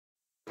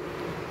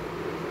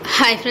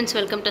Hi friends,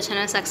 welcome to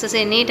channel Success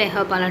in NEET. I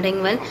hope all are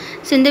doing well.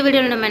 So in this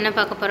video நம்ம என்ன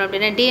பார்க்க போறோம்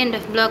அப்படினா D and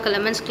F block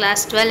elements class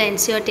 12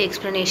 NCERT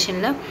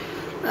explanationல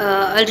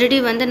already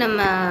வந்து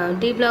நம்ம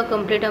D block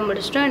கம்ப்ளீட்டா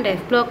முடிச்சிட்டோம் and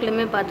F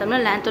blockலமே பார்த்தோம்னா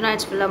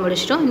lanthanoids ஃபுல்லா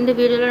முடிச்சிட்டோம். இந்த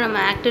வீடியோல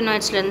நம்ம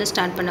actinoidsல இருந்து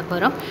ஸ்டார்ட் பண்ண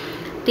போறோம்.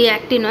 The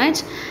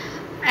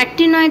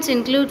actinoids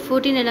include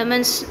 14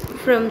 elements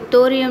from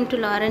thorium to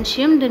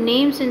lawrencium. The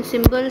names and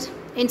symbols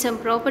in some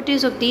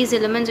properties of these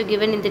elements are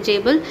given in the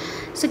table.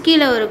 So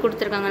கீழ ஒரு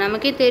கொடுத்திருக்காங்க.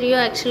 நமக்கே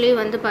தெரியும் actually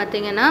வந்து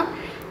பாத்தீங்கன்னா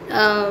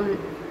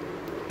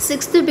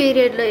 6th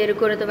periodல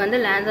இருக்குறது வந்து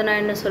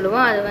lanthanoid னு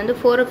சொல்லுவோம். அது வந்து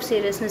 4F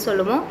series னு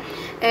சொல்லுவோம்.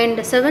 and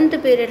 7th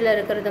periodல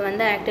இருக்குறது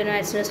வந்து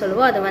actinoids னு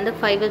சொல்லுவோம். அது வந்து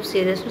 5F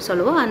series னு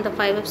சொல்லுவோம். அந்த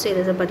 5F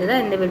series பத்தி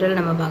தான் இந்த வீடியோல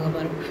நம்ம பார்க்க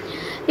போறோம்.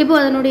 இப்போ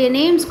அதனுடைய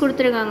நேம்ஸ்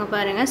கொடுத்திருக்காங்க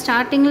பாருங்க.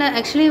 ஸ்டார்டிங்ல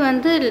एक्चुअली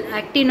வந்து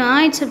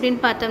actinoids அப்படினு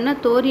பார்த்தோம்னா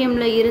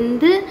தோரியம்ல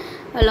இருந்து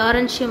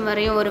lawrencium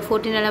வரையும் ஒரு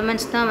 14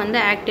 elements தான் வந்து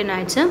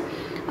actinoids.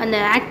 அந்த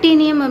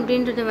actinium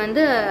அப்படின்றது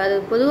வந்து அது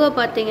பொதுவா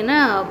பாத்தீங்கன்னா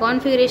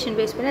கான்ஃபிகரேஷன்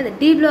பேஸ் பண்ணி அது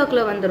D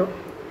blockல வந்துரும்.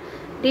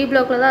 D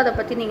blockல தான் அத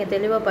பத்தி நீங்க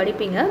தெளிவா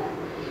படிப்பீங்க.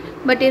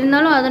 பட்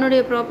இருந்தாலும்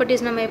அதனுடைய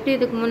ப்ராப்பர்ட்டீஸ் நம்ம எப்படி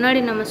இதுக்கு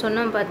முன்னாடி நம்ம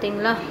சொன்னோம்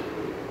பாத்தீங்களா?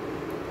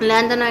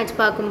 lanthanoids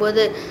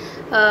பாக்கும்போது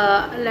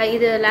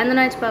இது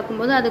lanthanoids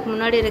பாக்கும்போது அதுக்கு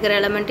முன்னாடி இருக்கிற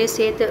எலிமெண்ட்டை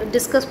சேர்த்து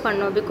டிஸ்கஸ்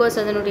பண்ணோம் because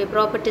அதனுடைய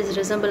ப்ராப்பர்ட்டீஸ்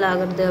ரிசம்பிள்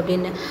ஆகுது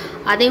அப்படினு.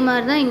 அதே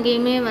மாதிரி தான்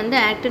இங்கேயுமே வந்து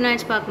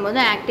actinoids பாக்கும்போது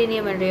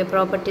actinium உடைய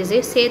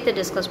ப்ராப்பர்ட்டீஸை சேர்த்து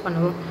டிஸ்கஸ்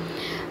பண்ணுவோம்.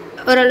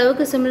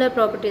 ஓரளவுக்கு சிமிலர்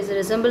ப்ராப்பர்ட்டீஸ்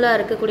ரிசம்பிளா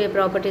இருக்கக்கூடிய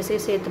ப்ராப்பர்ட்டீஸை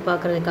சேர்த்து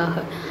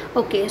பார்க்கிறதுக்காக.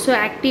 ஓகே சோ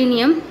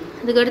actinium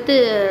இதுக்கு அடுத்து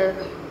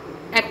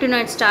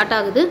actinoids ஸ்டார்ட்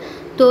ஆகுது.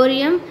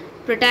 thorium,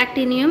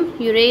 protactinium,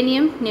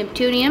 uranium,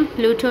 neptunium,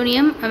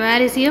 plutonium,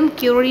 americium,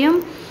 curium,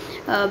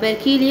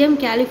 berkelium,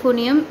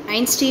 californium,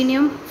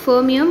 einsteinium,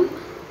 fermium,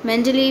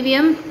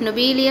 mendelevium,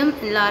 nobelium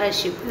and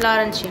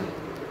lawrencium.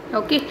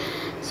 Okay,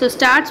 so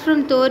starts from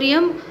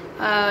thorium,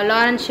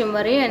 lawrencium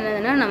வரை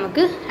என்னன்னா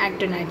நமக்கு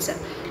actinoids.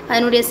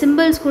 அதனுடைய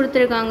சிம்பல்ஸ்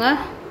கொடுத்திருக்காங்க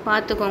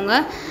பாத்துக்கோங்க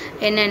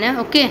என்னென்ன.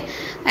 ஓகே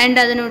and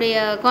அதனுடைய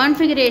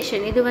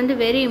கான்ஃபிகரேஷன் இது வந்து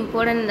வெரி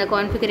இம்பார்ட்டன்ட். இந்த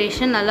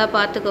கான்ஃபிகரேஷன் நல்லா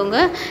பாத்துக்கோங்க.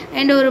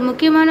 and ஒரு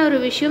முக்கியமான ஒரு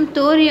விஷயம்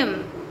thorium.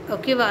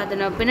 ஓகேவா, அது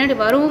நான் பின்னாடி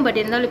வருவோம் பட்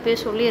இருந்தாலும் இப்போயே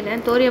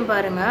சொல்லிடுறேன். thorium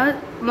பாருங்க,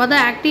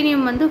 மொதல்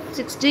actinium வந்து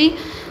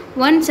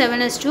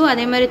 6D17S2.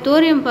 அதே மாதிரி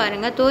thorium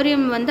பாருங்க,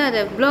 thorium வந்து அது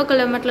block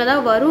elementல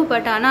தான் வரும்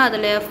பட் ஆனால்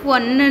அதில்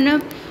F1ன்னு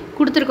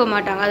கொடுத்துருக்க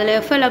மாட்டாங்க. அதில்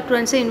F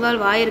electrons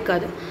இன்வால்வ்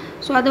ஆகிருக்காது.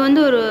 ஸோ அது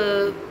வந்து ஒரு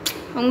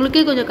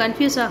உங்களுக்கே கொஞ்சம்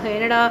கன்ஃபியூஸ் ஆகும்,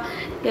 என்னடா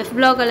F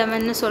block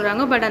elementனு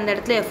சொல்கிறாங்க பட் அந்த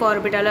இடத்துல F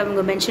orbital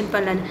அவங்க மென்ஷன்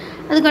பண்ணலன்னு.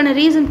 அதுக்கான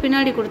ரீசன்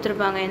பின்னாடி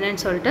கொடுத்துருப்பாங்க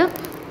என்னன்னு சொல்லிட்டு.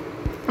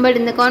 பட்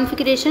இந்த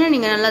கான்ஃபிகரேஷனை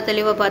நீங்கள் நல்லா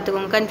தெளிவாக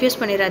பார்த்துக்கோங்க, கன்ஃபியூஸ்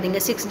பண்ணிடாதீங்க.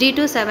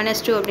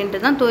 6D27S2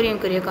 அப்படின்றது தான்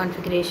தோரியம்க்குரிய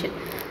கான்ஃபிகரேஷன்.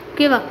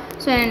 ஓகேவா,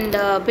 ஸோ அண்ட்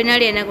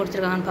பின்னாடி என்ன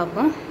கொடுத்துருக்காங்கன்னு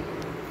பார்ப்போம்.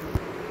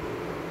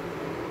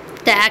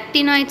 The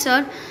actinoids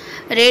are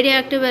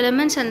radioactive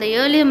elements and the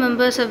earlier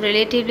members have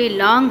relatively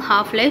long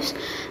half-lives.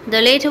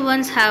 The later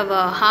ones have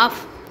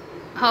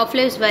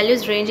half-lives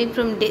values ranging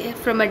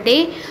from a day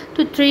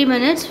to 3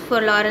 minutes for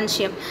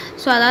lawrencium.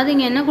 So அதாவது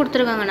இங்கே என்ன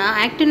கொடுத்துருக்காங்கன்னா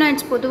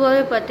actinoids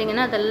பொதுவாகவே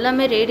பார்த்தீங்கன்னா அது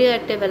எல்லாமே ரேடியோ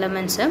ஆக்டிவ்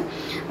எலமெண்ட்ஸு.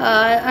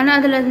 ஆனால்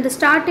அதில் இந்த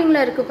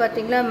ஸ்டார்டிங்கில் இருக்குது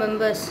பார்த்தீங்களா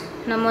மெம்பர்ஸ்,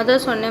 நான்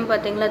முதல் சொன்னேன்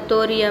பார்த்தீங்களா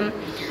தோரியம்,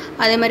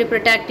 அதே மாதிரி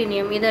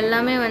protactinium,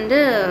 இதெல்லாமே வந்து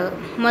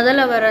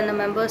முதல்ல வர அந்த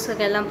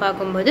மெம்பர்ஸுக்கு எல்லாம்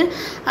பார்க்கும்போது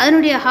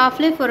அதனுடைய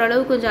ஹாஃப் லைஃப்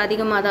ஓரளவு கொஞ்சம்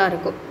அதிகமாக தான்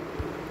இருக்கும்.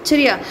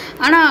 சரியா,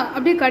 ஆனால்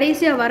அப்படியே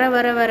கடைசியாக வர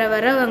வர வர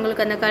வர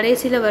உங்களுக்கு அந்த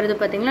கடைசியில் வருது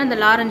பார்த்தீங்களா அந்த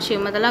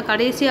lawrencium, அதெல்லாம்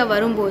கடைசியாக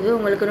வரும்போது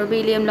உங்களுக்கு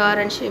nobelium,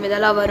 lawrencium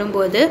இதெல்லாம்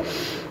வரும்போது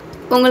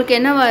உங்களுக்கு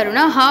என்ன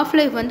வரும்னா ஹாஃப்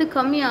லைஃப் வந்து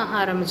கம்மியாக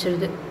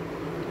ஆரம்பிச்சிருது.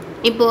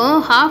 இப்போது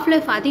ஹாஃப்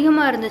லைஃப்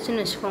அதிகமாக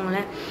இருந்துச்சுன்னு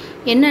வச்சுக்கோங்களேன்,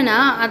 என்னென்னா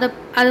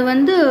அது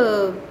வந்து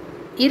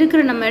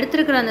இருக்கிற நம்ம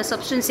எடுத்துருக்கிற அந்த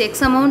சப்ஸ்டன்ஸ்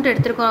எக்ஸ் அமௌண்ட்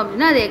எடுத்துருக்கோம்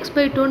அப்படின்னா அது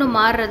X/2ன்னு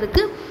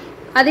மாறுறதுக்கு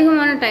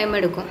அதிகமான டைம்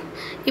எடுக்கும்.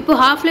 இப்போ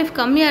ஹாஃப் லைஃப்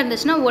கம்மியாக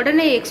இருந்துச்சுன்னா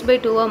உடனே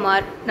X/2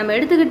 நம்ம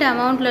எடுத்துக்கிட்ட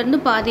அமௌண்ட்லேருந்து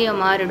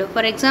பாதியாக மாறிடும்.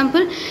 ஃபார்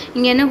எக்ஸாம்பிள்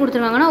இங்கே என்ன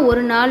கொடுத்துருக்காங்கன்னா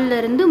ஒரு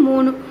நாள்லேருந்து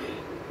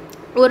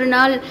ஒரு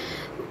நாள்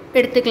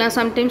எடுத்துக்கலாம்.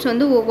 சம்டைம்ஸ்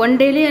வந்து 1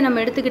 டேலேயே நம்ம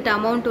எடுத்துக்கிட்ட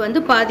அமௌண்ட்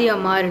வந்து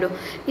பாதியாக மாறிடும்.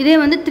 இதே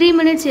வந்து 3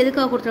 minutes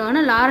எதுக்காக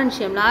கொடுத்துருக்காங்கன்னா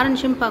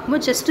லாரன்ஷியம்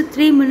பார்க்கும்போது ஜஸ்ட்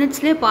 3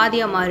 minutesலேயே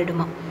பாதியாக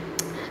மாறிடுமா.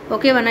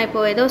 ஓகேவா, நான்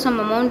இப்போ ஏதோ சம்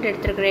அமௌண்ட்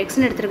எடுத்துருக்கிறேன்,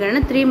 எக்ஸ்ன்னு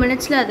எடுத்துருக்கிறேன்னா 3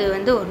 minutesல அது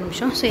வந்து ஒரு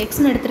நிமிஷம். ஸோ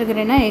எக்ஸ்ன்னு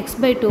எடுத்துருக்கிறேன்னா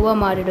X/2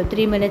 மாறிடும்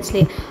 3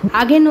 minutesலேயே.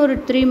 அகைன் ஒரு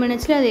 3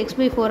 minutesல அது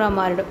X/4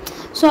 மாறிடும்.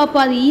 ஸோ அப்போ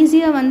அது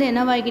ஈஸியாக வந்து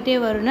என்னவாகிக்கிட்டே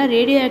வரும்னா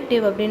ரேடியோ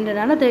ஆக்டிவ்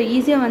அப்படின்றனால அது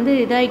ஈஸியாக வந்து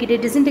இதாகிக்கிட்டே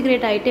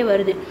டிஸ்இன்டிகிரேட் ஆகிட்டே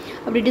வருது.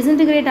 அப்படி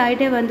டிஸ்இன்டிகிரேட்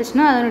ஆகிட்டே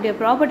வந்துச்சுன்னா அதனுடைய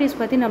ப்ராப்பர்ட்டிஸ்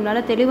பற்றி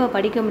நம்மளால் தெளிவாக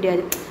படிக்க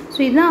முடியாது. ஸோ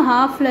இதுதான்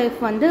ஹாஃப் லைஃப்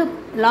வந்து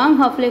லாங்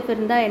ஹாஃப் லைஃப்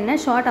இருந்தால் என்ன,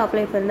 ஷார்ட் ஹாஃப்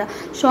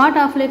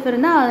லைஃப்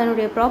இருந்தால்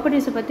அதனுடைய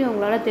ப்ராப்பர்ட்டிஸை பற்றி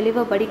உங்களால்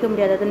தெளிவாக படிக்க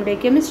முடியாது. அதனுடைய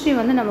கெமிஸ்ட்ரி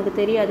வந்து நமக்கு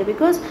தெரியாது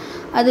பிகாஸ்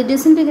அது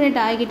டிஸ்இன்டிகிரேட்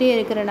ஆகிக்கிட்டே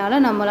இருக்கிறனால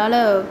நம்மளால்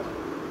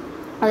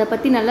அதை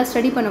பற்றி நல்லா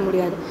ஸ்டடி பண்ண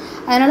முடியாது.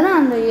 அதனால தான்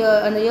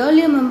அந்த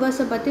ஏர்லியர்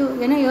மெம்பர்ஸை பற்றி,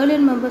 ஏன்னா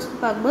ஏர்லியர் மெம்பர்ஸ்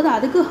பார்க்கும்போது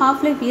அதுக்கு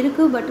ஹாஃப் லைஃப்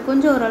இருக்குது பட்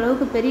கொஞ்சம்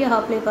ஓரளவுக்கு பெரிய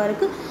ஹாஃப் லைஃபாக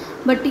இருக்குது.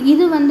 பட்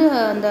இது வந்து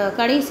அந்த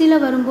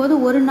கடைசியில் வரும்போது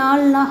ஒரு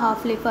நாள்லாம்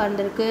ஹாஃப் லைஃபாக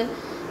இருந்திருக்கு.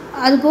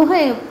 அது போக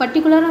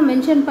பர்టిక్యులரா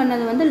மென்ஷன்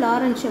பண்ணது வந்து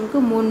லாரன்ஷியம்க்கு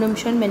 3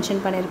 நிமிஷம் மென்ஷன்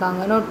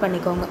பண்ணிருக்காங்க, நோட்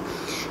பண்ணிக்கோங்க.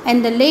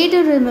 and the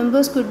later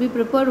members could be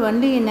prepared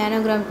only in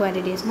nanogram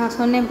quantities. நான்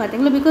சொன்னேன்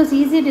பார்த்தீங்களா, because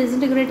easy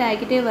disintegrate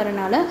ஆகிட்டே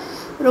வரனால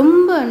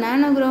ரொம்ப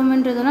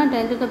நானோகிராம்ன்றதுனா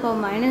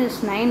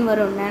 10⁻⁻9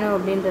 வரும் நானோ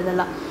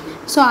அப்படின்றதெல்லாம்.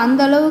 ஸோ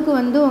அந்த அளவுக்கு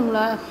வந்து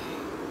உங்களால்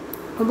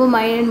ரொம்ப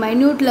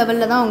மைன்யூட்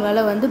லெவலில் தான்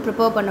உங்களால் வந்து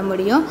ப்ரிப்பேர் பண்ண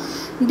முடியும்.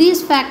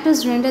 These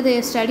factors render the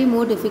study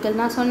more difficult.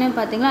 நான் சொன்னேன்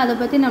பார்த்தீங்களா, அதை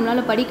பற்றி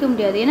நம்மளால் படிக்க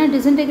முடியாது. ஏன்னா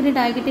டிஸ்இன்டெகிரேட்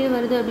ஆகிட்டே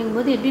வருது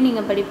அப்படிங்கும்போது எப்படி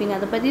நீங்கள் படிப்பீங்க?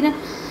 அதை பற்றின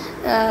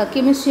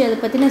கெமிஸ்ட்ரி, அதை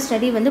பற்றின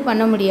ஸ்டடி வந்து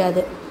பண்ண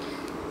முடியாது.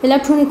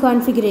 Electronic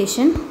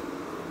configuration.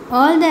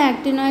 All the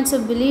actinoids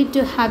are believed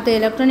to have the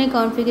electronic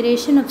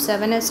configuration of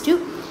 7s2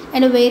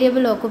 and a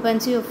variable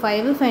occupancy of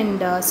 5f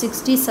and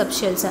 60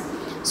 subshells.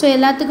 So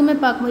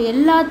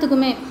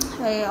எல்லாத்துக்குமே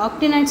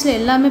ஆக்டினைட்ஸில்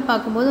எல்லாமே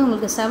பார்க்கும்போது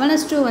உங்களுக்கு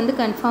 7s2 வந்து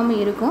கன்ஃபார்ம்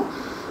இருக்கும்.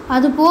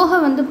 அது போக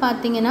வந்து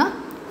பார்த்திங்கன்னா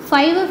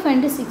 5f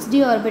and 6d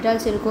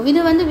ஆர்பிட்டால்ஸ் இருக்கும். இது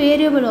வந்து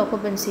வேரியபிள்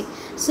ஆக்குபென்சி.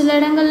 சில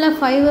இடங்களில்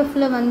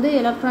 5fல வந்து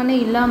எலக்ட்ரானே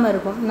இல்லாமல்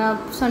இருக்கும். நான்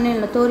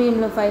சொன்னேன்ல,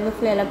 தோரியமில்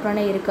 5fல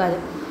எலக்ட்ரானே இருக்காது.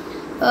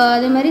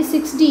 அதே மாதிரி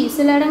 6d,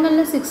 சில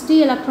இடங்களில் 6d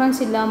எலக்ட்ரான்ஸ்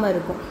இல்லாமல்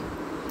இருக்கும்.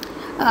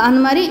 அந்த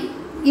மாதிரி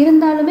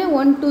இருந்தாலுமே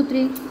 1 2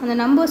 3 அந்த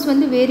நம்பர்ஸ்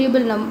வந்து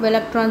வேரியபிள்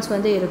எலக்ட்ரான்ஸ்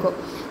வந்து இருக்கும்.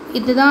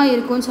 இதுதான்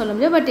இருக்கும்னு சொல்ல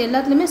முடியாது. பட்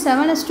எல்லாத்துலேயுமே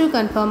 7s2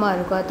 கன்ஃபார்மாக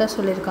இருக்கும். அதான்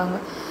சொல்லியிருக்காங்க.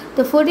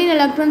 The 14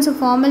 electrons are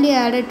formally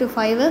added to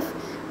 5f,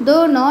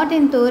 though not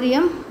in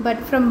thorium but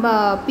from Pa,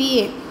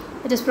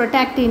 it is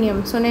protactinium.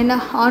 So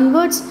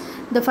onwards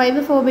the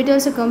 5f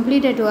orbitals are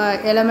complete at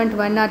element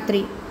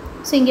 103.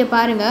 So இங்கே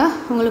பாருங்கள்,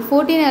 உங்களுக்கு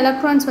 14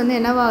 எலக்ட்ரான்ஸ் வந்து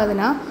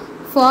என்னவாகுதுன்னா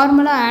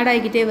ஃபார்முலாக ஆட்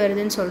ஆகிக்கிட்டே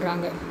வருதுன்னு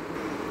சொல்கிறாங்க.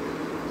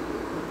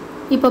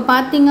 இப்போ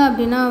பார்த்தீங்க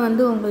அப்படின்னா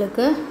வந்து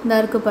உங்களுக்கு இந்த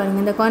இருக்குது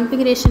பாருங்கள், இந்த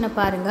கான்ஃபிகரேஷனை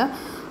பாருங்கள்.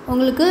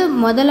 உங்களுக்கு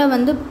முதல்ல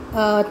வந்து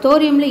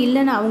தோரியமில்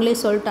இல்லைன்னு அவங்களே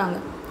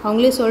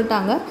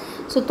சொல்லிட்டாங்க.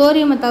 ஸோ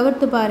தோரியமை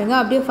தவிர்த்து பாருங்கள்,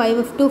 அப்படியே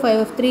 5f2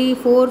 5f3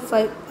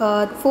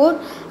 4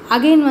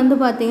 அகெயின் வந்து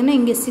பார்த்திங்கன்னா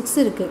இங்கே 6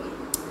 இருக்குது.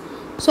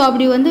 ஸோ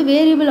அப்படி வந்து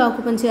வேரியபிள்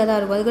ஆக்குபென்சியாக தான்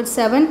இருக்கும். அதுக்கடுத்து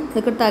 7,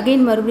 அதுக்கடுத்து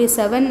அகெயின் மறுபடியும்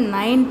 7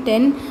 9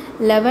 10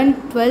 11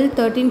 12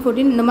 13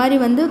 14 இந்த மாதிரி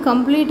வந்து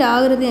கம்ப்ளீட்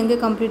ஆகுறது. எங்கே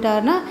கம்ப்ளீட்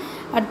ஆகுதுன்னா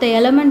அடுத்த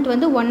எலமெண்ட்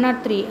வந்து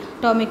 103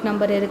 அட்டாமிக்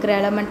நம்பர் இருக்கிற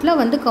எலமெண்ட்டில்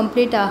வந்து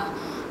கம்ப்ளீட்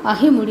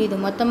ஆகி முடியுது.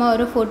 மொத்தமாக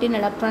ஒரு 14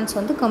 எலக்ட்ரான்ஸ்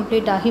வந்து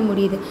கம்ப்ளீட் ஆகி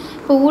முடியுது.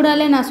 இப்போ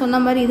ஊடாலே நான் சொன்ன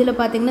மாதிரி இதில்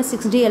பார்த்திங்கன்னா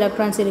 6d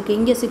எலக்ட்ரான்ஸ் இருக்குது,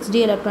 இங்கே 6d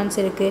எலக்ட்ரான்ஸ்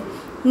இருக்குது,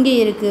 இங்கே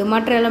இருக்குது,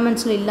 மற்ற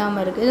எலமெண்ட்ஸில்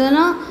இல்லாமல் இருக்குது.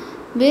 இதெல்லாம்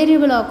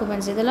வேரியபிள்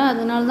ஆக்குபென்சி. இதெல்லாம்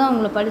அதனால தான்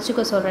உங்களை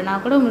படிச்சுக்க சொல்கிறேன்.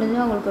 நான் கூட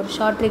முடிஞ்சால் உங்களுக்கு ஒரு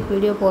ஷார்ட் ட்ரிக்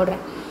வீடியோ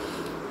போடுறேன்.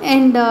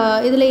 அண்ட்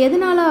இதில்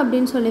எதனால்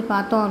அப்படின்னு சொல்லி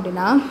பார்த்தோம்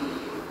அப்படின்னா,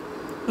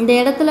 இந்த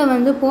இடத்துல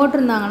வந்து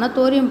போட்டிருந்தாங்கன்னா,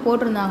 தோரியம்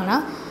போட்டிருந்தாங்கன்னா,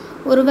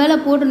 ஒரு வேளை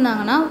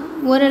போட்டிருந்தாங்கன்னா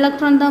ஒரு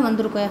எலக்ட்ரான் தான்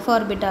வந்திருக்கும் எஃப்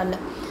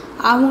ஆர்பிட்டாலில்.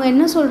 அவங்க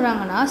என்ன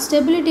சொல்கிறாங்கன்னா,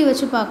 ஸ்டெபிலிட்டி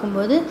வச்சு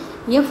பார்க்கும்போது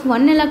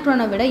F1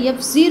 எலக்ட்ரானை விட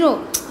F0,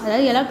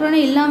 அதாவது எலக்ட்ரானே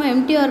இல்லாமல்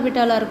எம்டி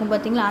ஆர்பிட்டாலாக இருக்கும்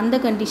பார்த்திங்களா, அந்த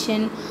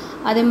கண்டிஷன்.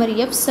 அதே மாதிரி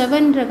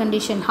F7ன்ற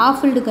condition half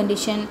field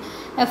condition,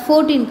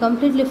 F14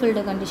 completely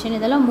field condition,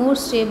 இதெல்லாம் மோர்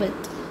ஸ்டேபிள்.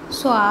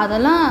 ஸோ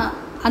அதெல்லாம்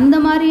அந்த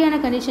மாதிரியான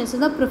கண்டிஷன்ஸ்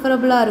தான்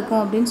ப்ரிஃபரபுளாக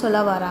இருக்கும் அப்படின்னு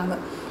சொல்ல வராங்க.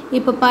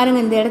 இப்போ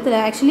பாருங்கள், இந்த இடத்துல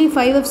ஆக்சுவலி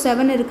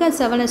 5f7 இருக்குது, அது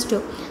 7s2.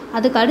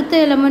 அதுக்கு அடுத்த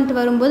எலமெண்ட்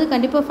வரும்போது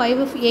கண்டிப்பாக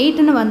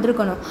 5f8ன்னு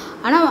வந்திருக்கணும்.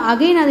 ஆனால்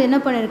அகெயின் அது என்ன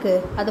பண்ணிருக்கு,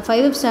 அது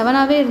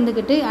 5f7ஆகவே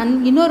இருந்துக்கிட்டு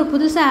இன்னொரு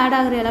புதுசாக ஆட்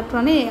ஆகிற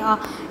எலக்ட்ரானே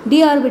டி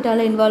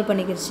ஆர்பிட்டாலில் இன்வால்வ்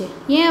பண்ணிக்கிடுச்சு.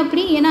 ஏன்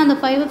அப்படி? ஏன்னா அந்த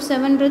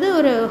 5f7ன்றது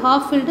ஒரு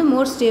ஹாஃப் ஃபில்டு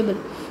மோர் ஸ்டேபிள்.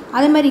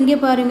 அதே மாதிரி இங்கே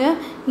பாருங்கள்,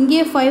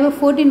 இங்கேயே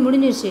 5f14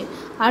 முடிஞ்சிருச்சு.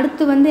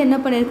 அடுத்து வந்து என்ன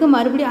பண்ணியிருக்கு,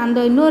 மறுபடியும் அந்த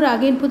இன்னொரு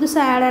அகெயின்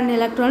புதுசாக ஆட் ஆன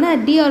எலக்ட்ரானை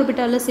டி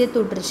ஆர்பிட்டாலில் சேர்த்து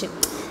விட்டுருச்சு.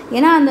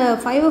 ஏன்னா அந்த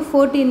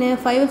 5f14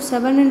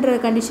 5f7ன்ற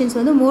கண்டிஷன்ஸ்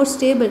வந்து மோர்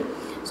ஸ்டேபிள்.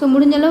 ஸோ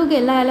முடிஞ்ச அளவுக்கு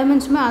எல்லா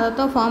எலமெண்ட்ஸுமே அதை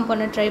தான் ஃபார்ம்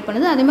பண்ண ட்ரை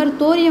பண்ணுது. அதே மாதிரி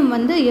தோரியம்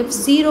வந்து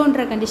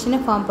F0ன்ற கண்டிஷனை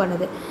ஃபார்ம்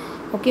பண்ணுது.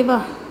 ஓகேவா?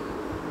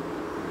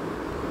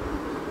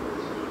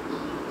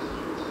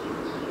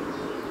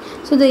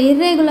 So the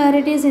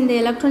irregularities in the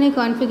electronic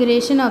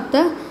configuration of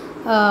the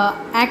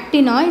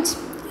actinoids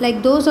like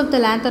those of the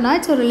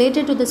lanthanoids are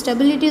related to the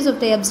stabilities of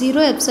the F0,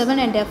 F7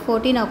 and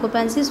F14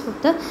 occupancies of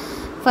the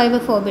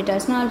 5f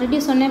orbitals. நான் already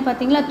சொன்னேன்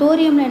பார்த்தீங்களா,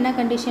 தோரியமில் என்ன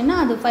கண்டிஷன்னா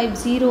அது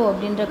 50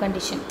 அப்படின்ற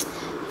condition,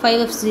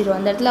 5f0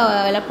 அந்த இடத்துல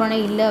எலக்ட்ரானே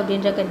இல்லை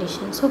அப்படின்ற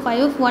கண்டிஷன். ஸோ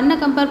 5f1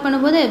 கம்பேர்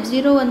பண்ணும்போது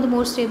F0 வந்து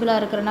மோர்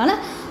ஸ்டேபிளாக இருக்கிறனால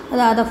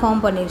அதை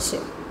ஃபார்ம் பண்ணிடுச்சு.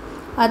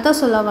 அதுதான்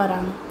சொல்ல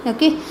வராங்க.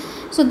 Okay,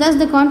 so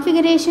that's the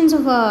configurations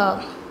of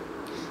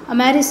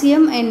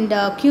americium and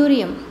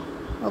க்யூரியம்.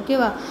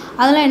 ஓகேவா?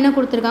 அதெல்லாம் என்ன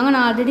கொடுத்துருக்காங்க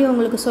நான் ஆல்ரெடி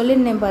உங்களுக்கு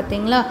சொல்லியிருந்தேன்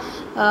பார்த்தீங்களா.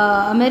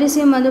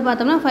 அமெரிசியம் வந்து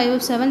பார்த்தோம்னா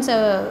 5f7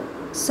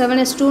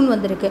 7s2ன்னு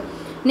வந்திருக்கு.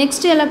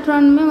 நெக்ஸ்ட்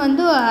எலக்ட்ரானுமே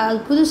வந்து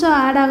புதுசாக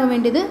ஆட் ஆக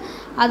வேண்டியது,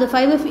 அது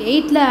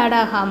 5f8ல் ஆட்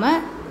ஆகாமல்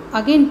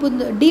அகெயின்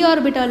டி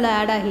ஆர்பிட்டாலில்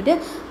ஆட் ஆகிட்டு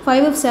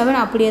 5f7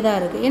 அப்படியே தான்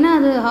இருக்குது. ஏன்னா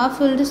அது ஹாஃப்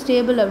ஃபில்டு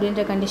ஸ்டேபிள்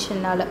அப்படின்ற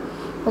கண்டிஷனால்.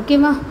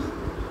 ஓகேவா?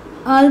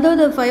 although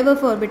the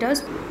 5f orbitals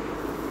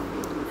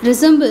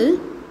resemble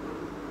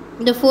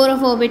the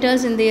 4f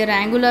orbitals in their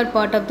angular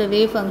part of the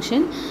wave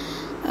function,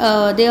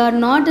 they are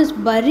not as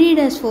buried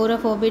as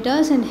 4f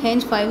orbitals, and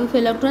hence 5f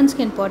electrons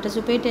can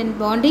participate in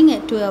bonding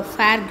to a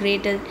far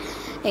greater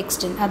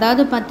extent.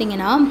 அதாவது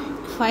பார்த்தீங்கன்னா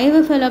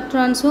 5f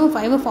எலக்ட்ரான்ஸும்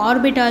 5f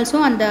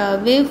ஆர்பிட்டால்ஸும் அந்த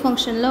wave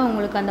ஃபங்க்ஷனில்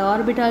உங்களுக்கு அந்த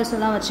orbitals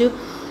எல்லாம் வச்சு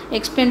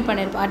explain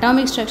பண்ணியிருப்போம்.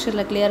 Atomic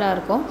ஸ்ட்ரக்சரில் கிளியராக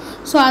இருக்கும்.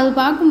 ஸோ அது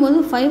பார்க்கும்போது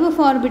 5f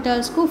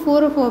ஆர்பிட்டால்ஸ்க்கும்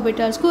 4f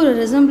ஆர்பிட்டால்ஸ்க்கும் ஒரு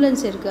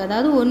ரிசம்பிளன்ஸ் இருக்குது.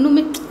 அதாவது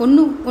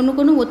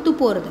ஒன்றுக்கு ஒத்து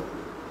போகிறது.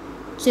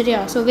 சரியா?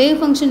 ஸோ வேவ்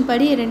ஃபங்க்ஷன்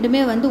படி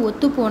ரெண்டுமே வந்து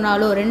ஒத்து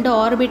போனாலும், ரெண்டு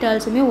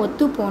ஆர்பிட்டால்ஸுமே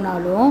ஒத்து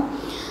போனாலும்,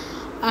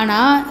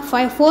 ஆனால்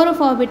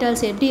 4f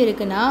ஆர்பிட்டால்ஸ் எப்படி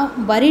இருக்குன்னா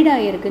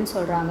பரிடாக இருக்குதுன்னு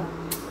சொல்கிறாங்க.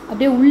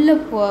 அப்படியே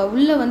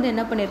உள்ளே வந்து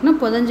என்ன பண்ணியிருக்குன்னா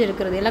புதஞ்சு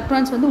இருக்கிறது.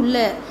 எலக்ட்ரான்ஸ் வந்து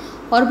உள்ளே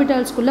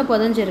ஆர்பிட்டால்ஸ்குள்ளே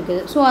புதஞ்சு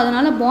இருக்குது. ஸோ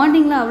அதனால்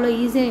பாண்டிங்கில் அவ்வளோ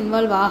ஈஸியாக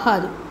இன்வால்வ்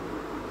ஆகாது.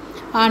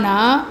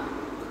 ஆனால்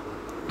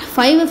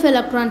 5f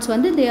எலக்ட்ரான்ஸ்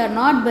வந்து they are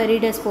not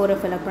buried as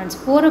 4f electrons.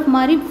 4f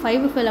மாதிரி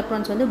 5f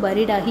எலக்ட்ரான்ஸ் வந்து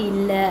பரிடாகி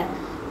இல்லை,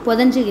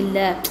 புதஞ்சு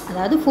இல்லை.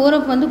 அதாவது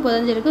 4f வந்து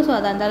புதஞ்சிருக்கு. ஸோ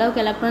அது அந்த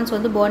அளவுக்கு எலக்ட்ரான்ஸ்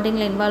வந்து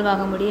பாண்டிங்கில் இன்வால்வ்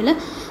ஆக முடியல.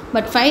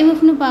 பட்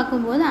 5fனு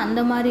பார்க்கும்போது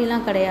அந்த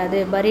மாதிரிலாம் கிடையாது,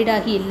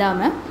 பரிடாகி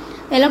இல்லாமல்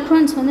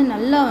எலக்ட்ரான்ஸ் வந்து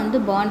நல்லா வந்து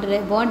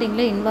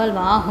பாண்டிங்கில்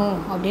இன்வால்வ் ஆகும்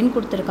அப்படின்னு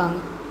கொடுத்துருக்காங்க.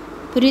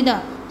 புரியுதா?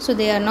 So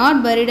they are not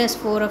buried as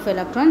 4f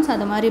electrons.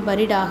 அது மாதிரி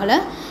பரிட் ஆகலை.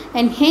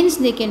 And hence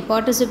they can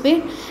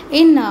participate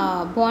in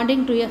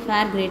bonding to a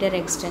fair greater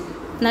extend.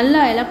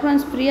 நல்லா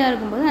எலக்ட்ரான்ஸ் ஃப்ரீயாக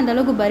இருக்கும்போது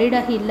அந்தளவுக்கு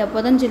பரிடாகி இல்லை,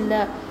 புதஞ்சு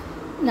இல்லை,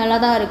 நல்லா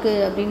தான்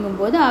இருக்குது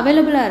அப்படிங்கும்போது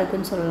அவைலபிளாக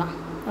இருக்குதுன்னு சொல்லலாம்.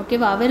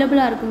 ஓகேவா?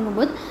 அவைலபிளாக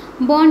இருக்குங்கும்போது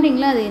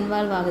பாண்டிங்கில் அது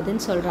இன்வால்வ்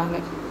ஆகுதுன்னு சொல்கிறாங்க.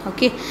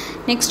 Okay,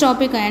 next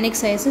topic ionic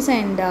sizes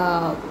and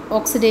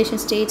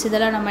oxidation states.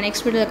 இதெல்லாம் நம்ம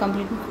நெக்ஸ்ட் வீடியோவில்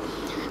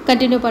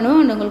கண்டினியூ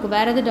பண்ணுவோம். உங்களுக்கு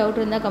வேறு எதாவது டவுட்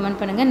இருந்தால் கமெண்ட்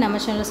பண்ணுங்கள். நம்ம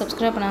சேனலை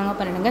சப்ஸ்கிரைப் பண்ணாமல்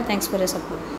பண்ணிடுங்க. Thanks for your support.